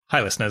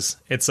Hi, listeners.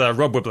 It's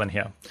Rob Wiblin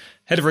here,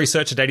 head of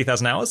research at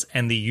 80,000 Hours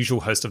and the usual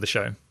host of the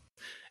show.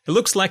 It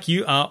looks like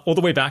you are all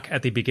the way back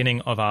at the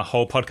beginning of our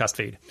whole podcast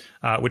feed,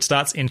 which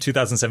starts in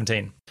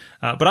 2017.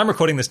 But I'm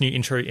recording this new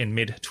intro in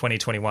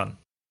mid-2021.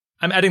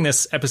 I'm adding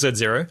this episode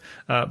 0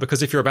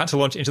 because if you're about to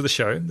launch into the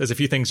show, there's a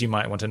few things you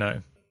might want to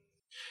know.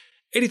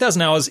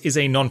 80,000 Hours is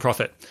a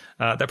non-profit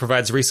that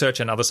provides research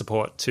and other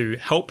support to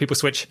help people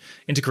switch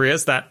into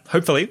careers that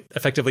hopefully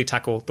effectively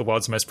tackle the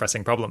world's most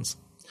pressing problems.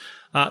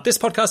 This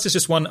podcast is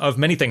just one of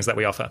many things that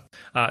we offer,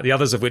 the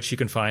others of which you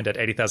can find at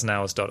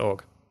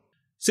 80,000hours.org.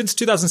 Since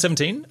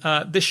 2017,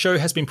 this show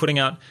has been putting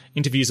out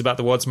interviews about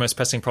the world's most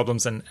pressing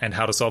problems and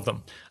how to solve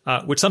them,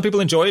 which some people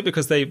enjoy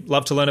because they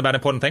love to learn about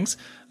important things,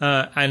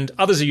 and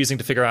others are using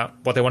to figure out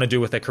what they want to do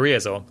with their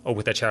careers or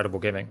with their charitable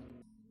giving.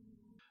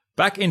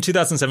 Back in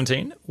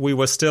 2017, we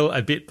were still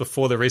a bit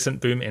before the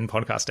recent boom in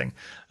podcasting,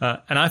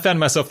 and I found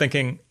myself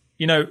thinking,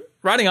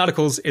 writing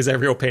articles is a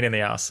real pain in the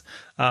ass.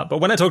 But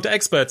when I talk to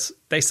experts,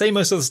 they say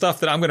most of the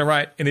stuff that I'm going to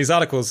write in these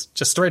articles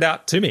just straight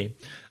out to me.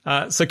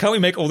 So can't we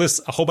make all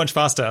this a whole bunch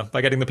faster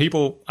by getting the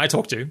people I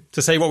talk to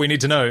say what we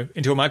need to know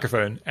into a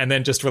microphone and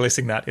then just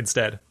releasing that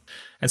instead?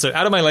 And so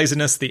out of my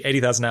laziness, the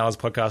 80,000 Hours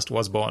podcast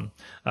was born.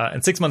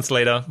 And 6 months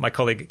later, my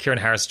colleague Kieran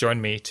Harris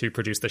joined me to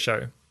produce the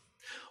show.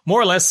 More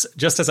or less,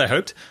 just as I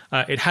hoped,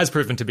 it has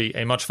proven to be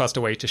a much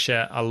faster way to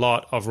share a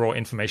lot of raw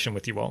information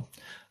with you all,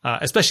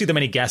 especially the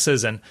many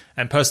guesses and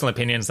personal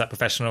opinions that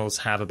professionals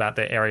have about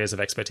their areas of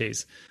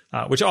expertise,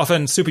 which are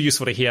often super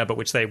useful to hear, but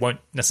which they won't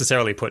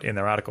necessarily put in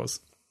their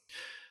articles.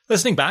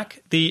 Listening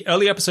back, the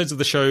early episodes of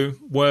the show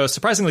were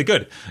surprisingly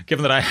good,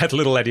 given that I had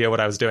little idea what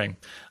I was doing.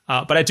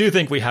 But I do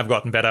think we have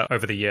gotten better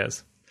over the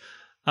years.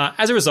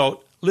 As a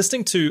result,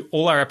 listening to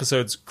all our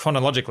episodes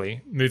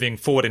chronologically, moving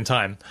forward in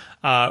time,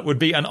 would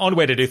be an odd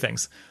way to do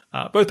things,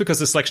 both because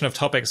the selection of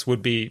topics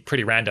would be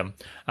pretty random,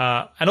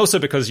 and also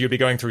because you'd be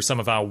going through some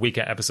of our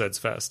weaker episodes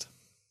first.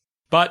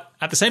 But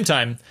at the same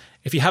time,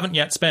 if you haven't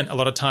yet spent a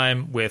lot of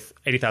time with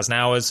 80,000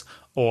 Hours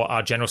or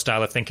our general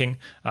style of thinking,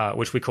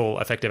 which we call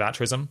effective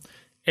altruism,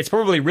 it's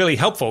probably really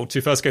helpful to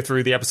first go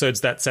through the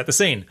episodes that set the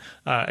scene,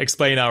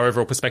 explain our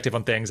overall perspective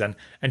on things, and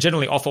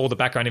generally offer all the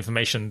background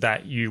information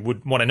that you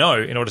would want to know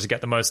in order to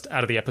get the most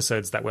out of the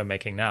episodes that we're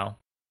making now.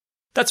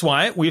 That's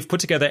why we've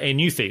put together a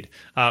new feed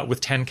with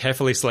 10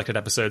 carefully selected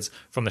episodes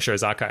from the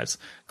show's archives,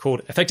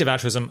 called Effective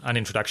Altruism: An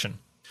Introduction.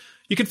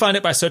 You can find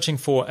it by searching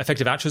for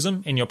Effective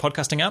Altruism in your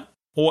podcasting app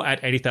or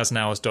at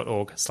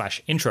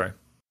 80,000hours.org/intro.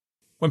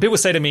 When people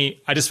say to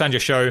me, I just found your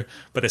show,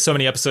 but there's so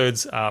many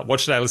episodes, what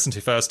should I listen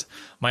to first?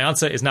 My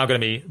answer is now going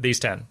to be these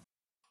 10.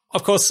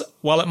 Of course,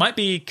 while it might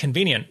be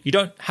convenient, you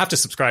don't have to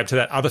subscribe to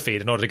that other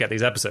feed in order to get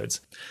these episodes.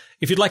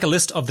 If you'd like a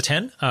list of the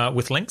 10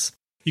 with links,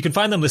 you can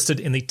find them listed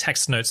in the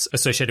text notes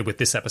associated with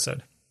this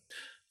episode.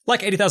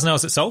 Like 80,000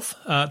 Hours itself,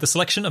 the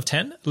selection of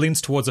 10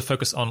 leans towards a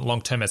focus on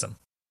long-termism.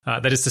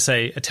 That is to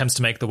say, attempts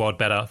to make the world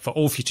better for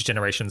all future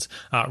generations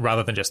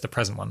rather than just the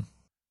present one.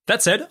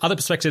 That said, other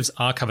perspectives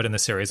are covered in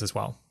this series as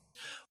well.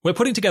 We're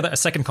putting together a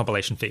second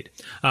compilation feed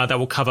that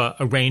will cover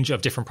a range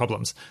of different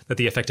problems that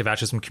the effective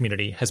altruism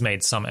community has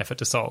made some effort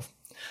to solve.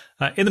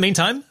 In the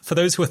meantime, for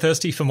those who are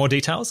thirsty for more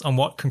details on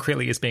what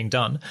concretely is being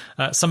done,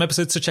 some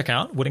episodes to check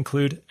out would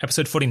include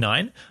episode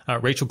 49,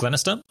 Rachel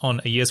Glenister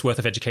on a year's worth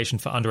of education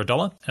for under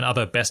 $1 and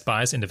other best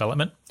buys in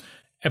development.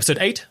 Episode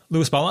 8,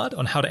 Lewis Ballard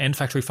on how to end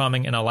factory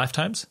farming in our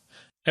lifetimes.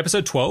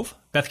 Episode 12,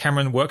 Beth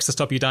Cameron works to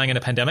stop you dying in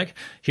a pandemic.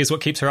 Here's what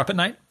keeps her up at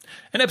night.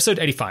 And episode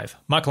 85,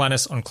 Mark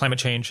Linus on climate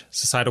change,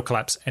 societal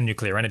collapse, and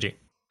nuclear energy.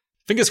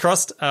 Fingers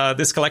crossed,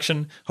 this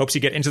collection hopes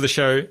you get into the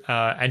show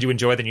and you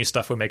enjoy the new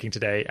stuff we're making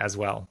today as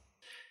well.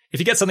 If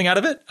you get something out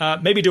of it,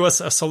 maybe do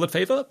us a solid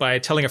favor by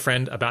telling a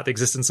friend about the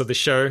existence of this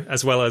show,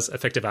 as well as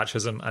Effective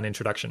Altruism: An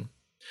Introduction.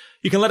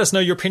 You can let us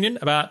know your opinion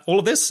about all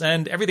of this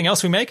and everything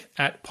else we make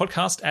at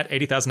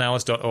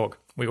podcast@80,000hours.org.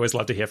 We always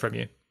love to hear from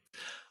you.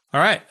 All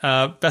right,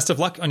 best of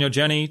luck on your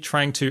journey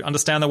trying to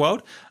understand the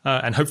world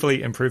and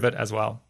hopefully improve it as well.